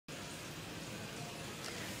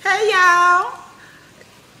Hey y'all,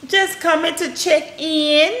 just coming to check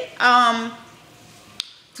in.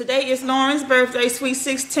 Today is Lauren's birthday, sweet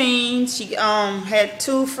 16. She had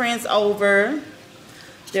two friends over.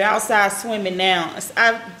 They're outside swimming now.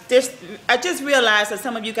 I just realized that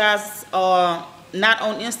some of you guys are not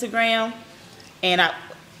on Instagram, and of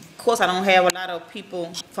course I don't have a lot of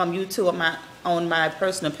people from YouTube on my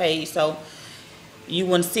personal page, so you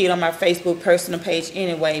wouldn't see it on my Facebook personal page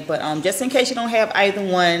anyway. But just in case you don't have either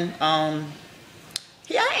one,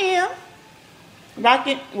 here I am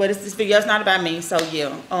rocking. Well, this video is not about me, so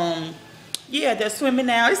yeah. Yeah, they're swimming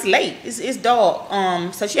now. It's late. It's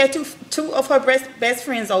dark. So she had two of her best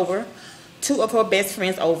friends over,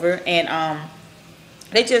 and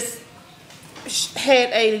they just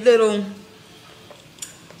had a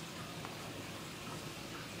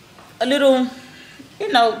little,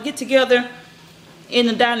 get together in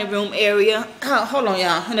the dining room area. Hold on,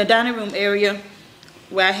 y'all. In the dining room area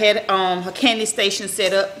where I had her candy station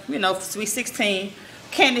set up. For Sweet 16,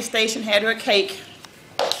 candy station, had her cake.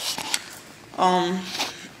 Like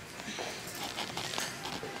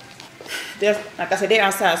I said, they're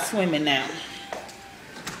outside swimming now.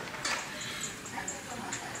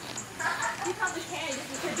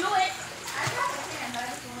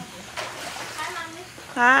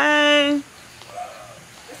 Hi.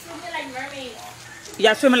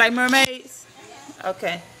 Y'all swimming like mermaids?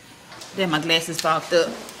 Okay. Then my glasses fogged up.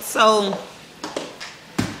 So,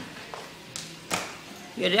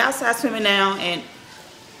 yeah, they're outside swimming now, and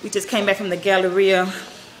we just came back from the Galleria.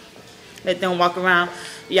 Let them walk around.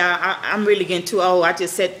 Yeah, I'm really getting too old. I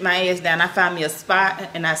just set my ass down. I found me a spot,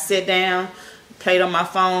 and I sat down, played on my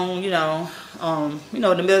phone, the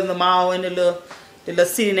middle of the mall in the little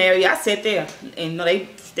seating area. I sat there, and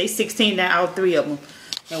they 16 now, all three of them.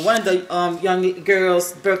 And one of the young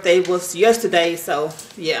girls' birthday was yesterday, so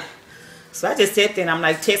yeah. So I just sat there and I'm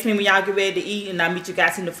like, text me when y'all get ready to eat, and I'll meet you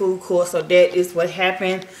guys in the food court. So that is what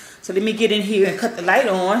happened. So let me get in here and cut the light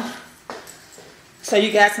on so you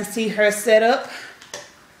guys can see her setup.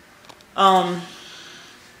 I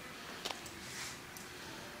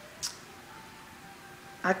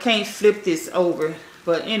can't flip this over,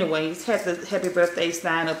 but anyways, has the happy birthday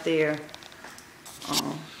sign up there.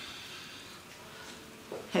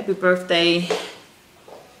 Happy birthday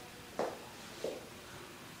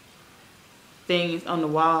things on the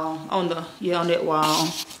wall, on that wall,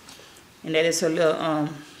 and that is her little.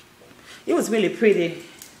 It was really pretty.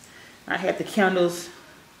 I had the candles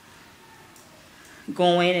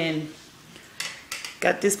going and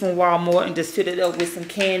got this from Walmart and just filled it up with some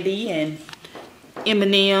candy and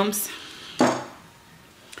M&Ms.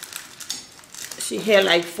 She had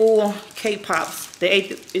like 4 cake pops. They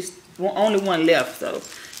ate. It's only one left, so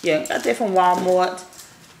yeah, got that from Walmart.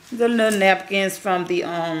 The little napkins from the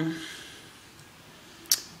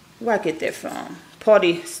where I get that from?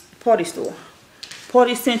 Party store.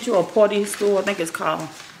 Party Central or Party Store, I think it's called.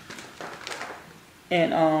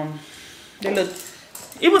 And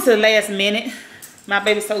it was the last minute. My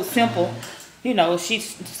baby's so simple.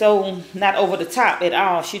 She's so not over the top at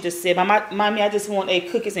all. She just said, Mommy, I just want a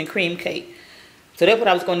cookies and cream cake. So that's what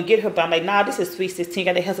I was going to get her, but I'm like, nah, this is Sweet 16.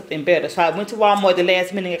 Got to have something better. So I went to Walmart the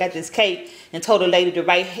last minute. I got this cake and told the lady to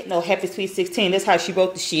write, Happy Sweet 16. That's how she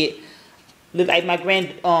wrote the shit. Look like my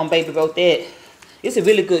baby wrote that. It's a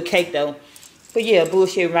really good cake though. But yeah,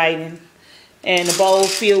 bullshit writing. And a bowl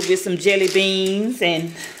filled with some jelly beans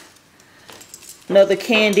and another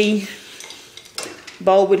candy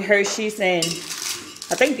bowl with Hershey's, and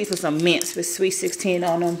I think these were some mints with Sweet 16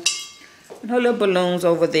 on them. And her little balloons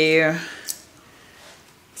over there.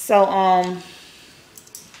 So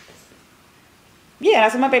yeah,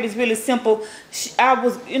 so my baby's really simple. I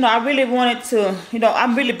really wanted to,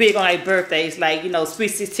 I'm really big on like birthdays, like, Sweet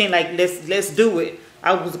 16, like let's do it.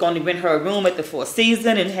 I was going to rent her a room at the Four Seasons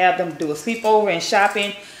and have them do a sleepover and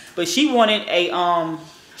shopping, but she wanted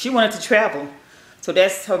to travel. So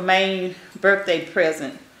that's her main birthday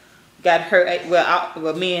present. Got her,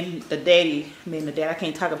 me and the daddy, I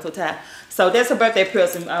can't talk, I'm so tired. So that's her birthday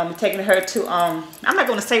present. Taking her to, I'm not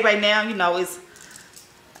going to say right now,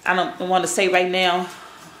 I don't want to say right now,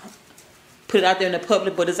 put it out there in the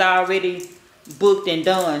public, but it's already booked and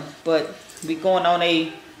done. But we're going on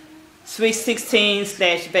a Sweet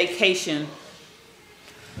 16/vacation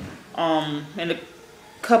in a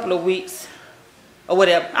couple of weeks or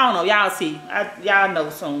whatever. I don't know, y'all see. Y'all know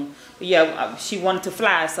soon. But yeah, she wanted to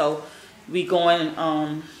fly, so we going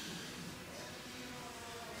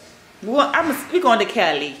we're going to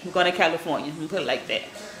Cali. We're going to California. Put it like that.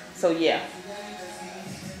 So yeah.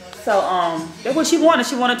 So that's what she wanted.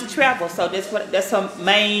 She wanted to travel. So that's her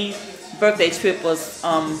main birthday trip was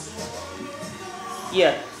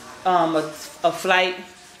yeah. a flight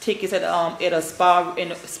tickets at a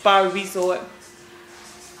spa resort.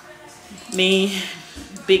 Me,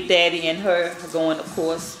 Big Daddy, and her are going, of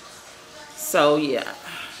course. So yeah,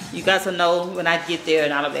 you guys will know when I get there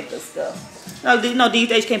and all of that good stuff. No, these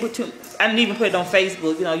days you can't put too. I didn't even put it on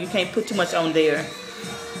Facebook. You know, you can't put too much on there.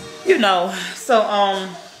 You know, so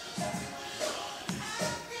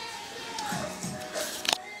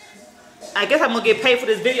I guess I'm gonna get paid for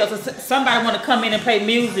this video. So somebody want to come in and play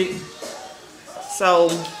music. So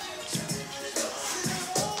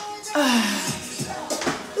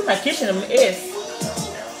my kitchen a mess.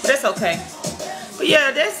 But that's okay. But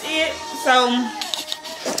yeah, that's it. So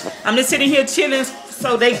I'm just sitting here chilling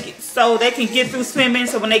so they can get through swimming.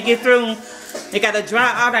 So when they get through, they gotta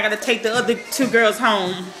dry out. I gotta take the other 2 girls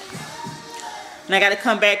home, and I gotta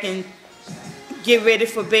come back and get ready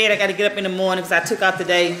for bed. I gotta get up in the morning because I took out the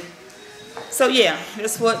day. So yeah,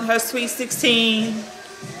 that's what her Sweet 16.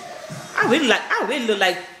 I really look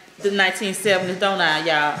like the 1970s, don't I,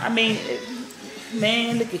 y'all? I mean,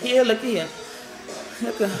 man, look at here, look at here.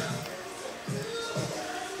 Look at,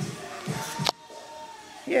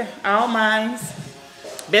 yeah, all mines.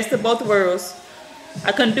 Best of both worlds.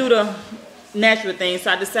 I couldn't do the natural thing,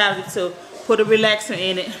 so I decided to put a relaxer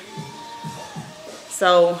in it.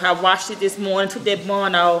 So I washed it this morning, took that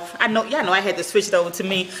bun off. Y'all know I had to switch it over to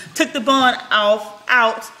me. Took the bun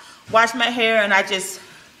out, washed my hair, and I just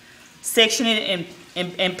sectioned it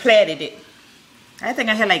and plaited it. I think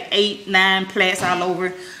I had like 8, 9 plaits all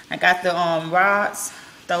over. I got the rods,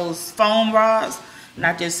 those foam rods, and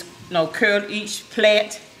I just curled each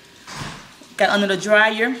plait. Got under the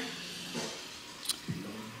dryer,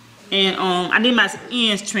 and I need my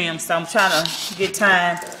ends trimmed, so I'm trying to get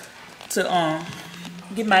time to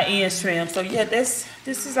get my ends trimmed. So yeah, this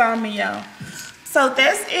is all me, y'all. So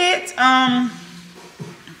that's it.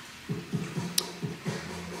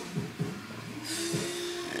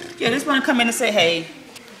 Yeah, just want to come in and say, hey,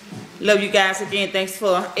 love you guys again. Thanks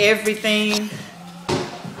for everything.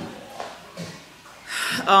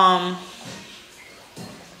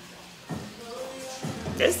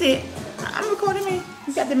 That's it. I'm recording me.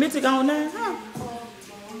 You got the music on now, huh?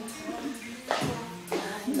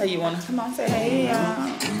 You know you want to come on and say, hey,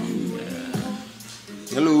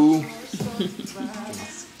 hello.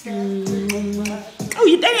 Oh,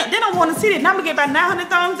 they don't want to see that. Now I'm going to get about 900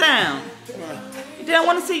 thumbs down. They don't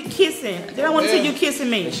want to see you kissing. They don't want to see you kissing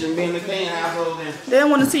me. They shouldn't be in the Kane household then. They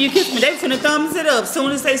don't want to see you kissing me. They finna thumbs it up.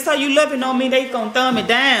 Soon as they saw you loving on me, they gonna thumb it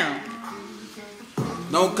down.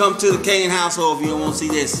 Don't come to the Kane household if you don't want to see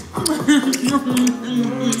this.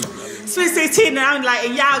 Sweet 16, and I'm like,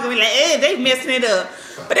 and y'all gonna be like, hey, they messing it up.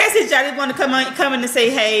 But that's it, y'all. Just want to come in and say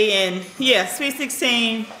hey, and yeah, Sweet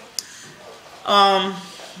 16.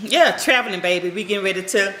 Yeah, traveling, baby. We getting ready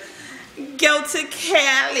to go to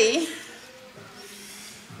Cali.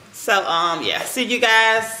 So yeah, see you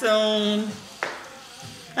guys soon.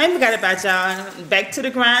 I ain't forgot about y'all. Back to the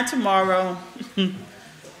grind tomorrow.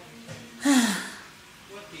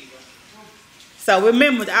 So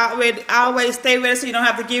remember, always stay ready so you don't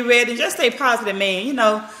have to get ready. Just stay positive, man. You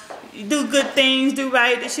know, you do good things, do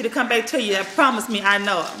right. This shit'll come back to you. I promise me, I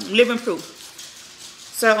know. I'm living proof.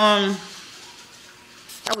 So I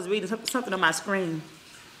was reading something on my screen.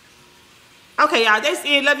 Okay, y'all. That's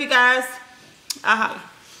it. Love you guys.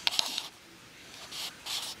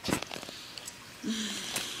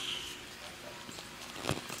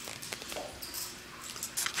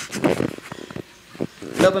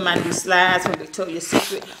 Loving my new slides from Victoria's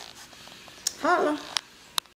Secret. Holla.